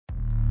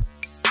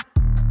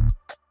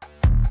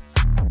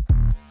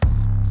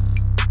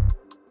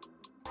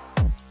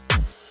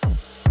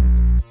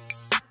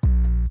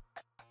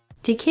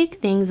To kick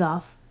things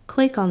off,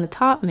 click on the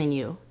top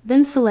menu,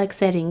 then select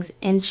Settings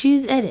and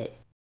choose Edit.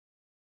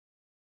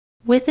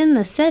 Within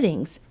the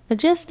settings,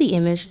 adjust the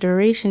image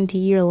duration to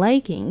your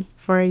liking,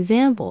 for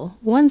example,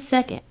 1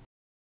 second.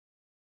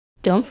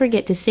 Don't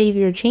forget to save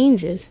your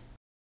changes.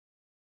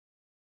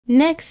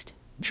 Next,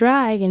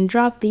 drag and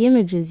drop the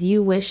images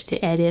you wish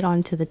to edit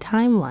onto the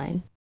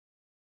timeline.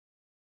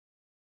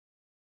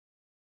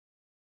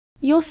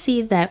 You'll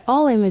see that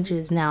all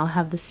images now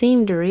have the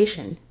same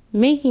duration,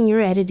 making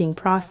your editing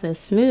process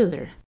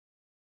smoother.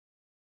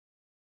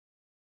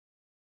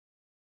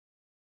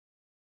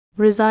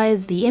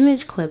 Resize the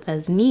image clip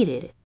as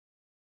needed.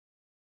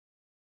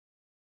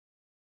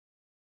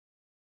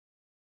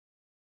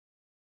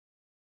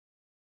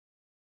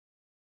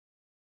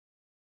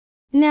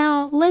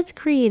 Now, let's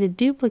create a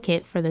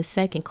duplicate for the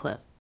second clip.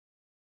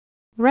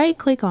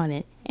 Right-click on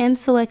it and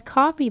select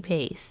Copy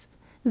Paste,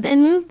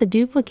 then move the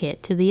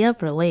duplicate to the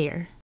upper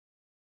layer.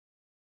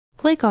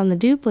 Click on the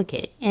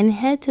duplicate and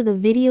head to the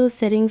video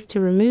settings to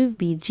remove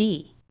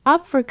BG.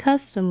 Opt for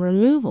Custom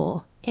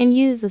Removal and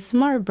use the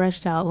Smart Brush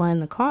to outline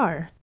the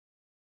car.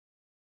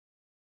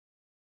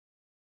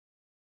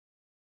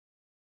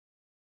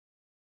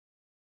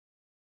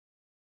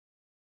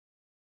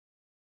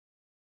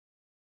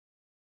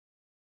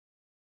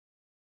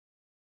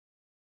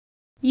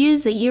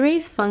 Use the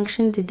Erase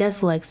function to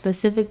deselect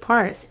specific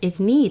parts if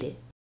needed.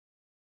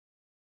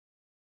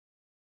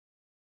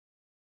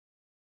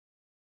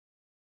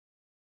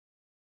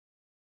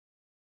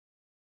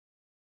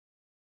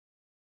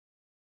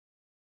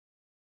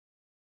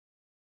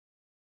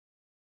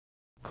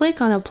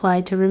 Click on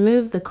Apply to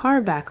remove the car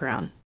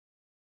background.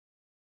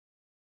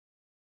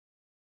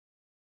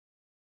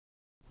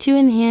 To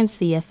enhance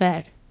the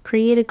effect,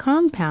 create a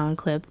compound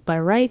clip by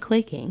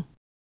right-clicking.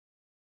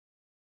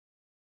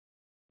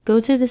 Go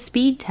to the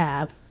Speed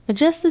tab,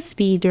 adjust the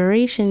speed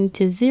duration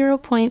to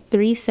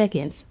 0.3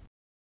 seconds.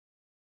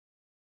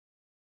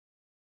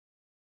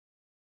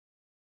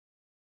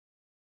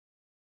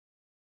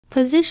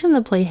 Position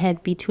the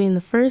playhead between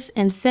the first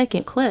and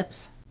second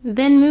clips,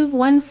 then move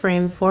 1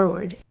 frame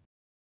forward.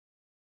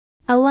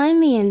 Align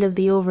the end of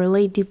the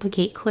overlay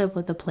duplicate clip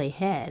with the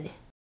playhead.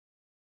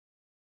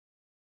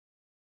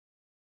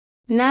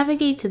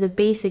 Navigate to the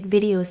basic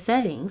video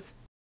settings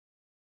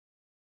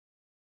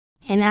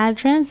and add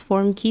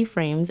transform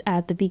keyframes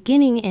at the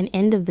beginning and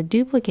end of the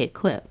duplicate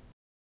clip.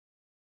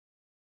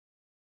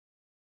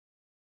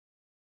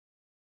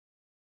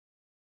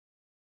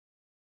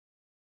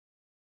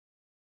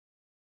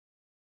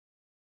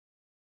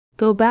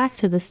 Go back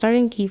to the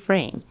starting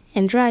keyframe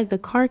and drag the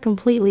car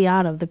completely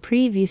out of the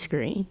preview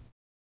screen.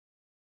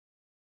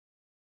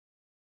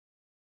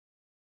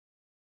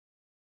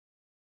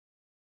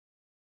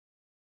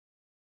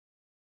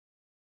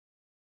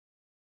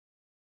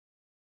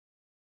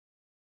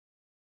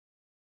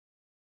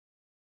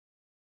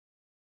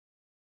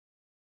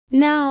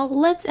 Now,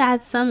 let's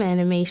add some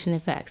animation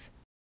effects.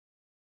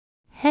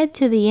 Head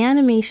to the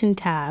Animation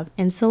tab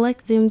and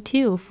select Zoom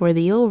 2 for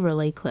the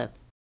overlay clip.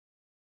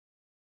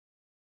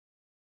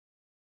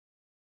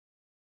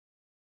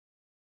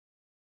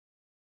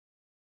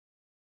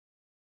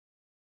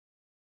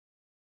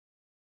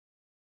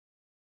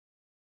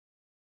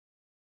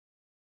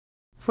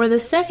 For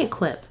the second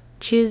clip,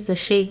 choose the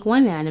Shake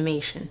 1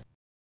 animation.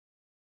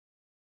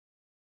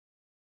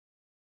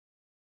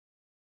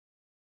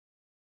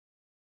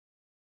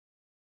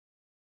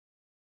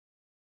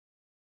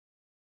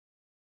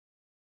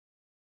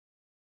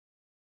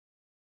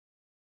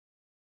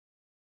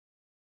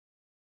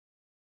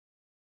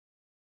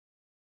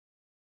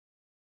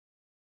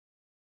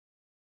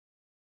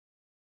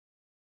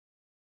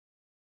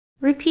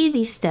 Repeat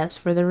these steps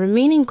for the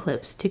remaining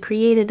clips to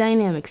create a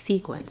dynamic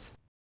sequence.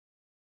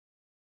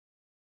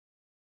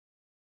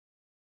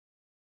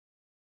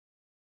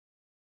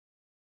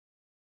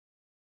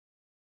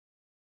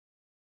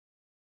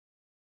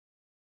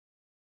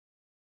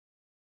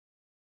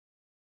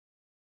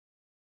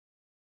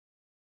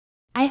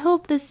 I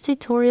hope this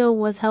tutorial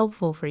was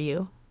helpful for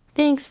you.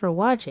 Thanks for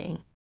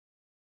watching.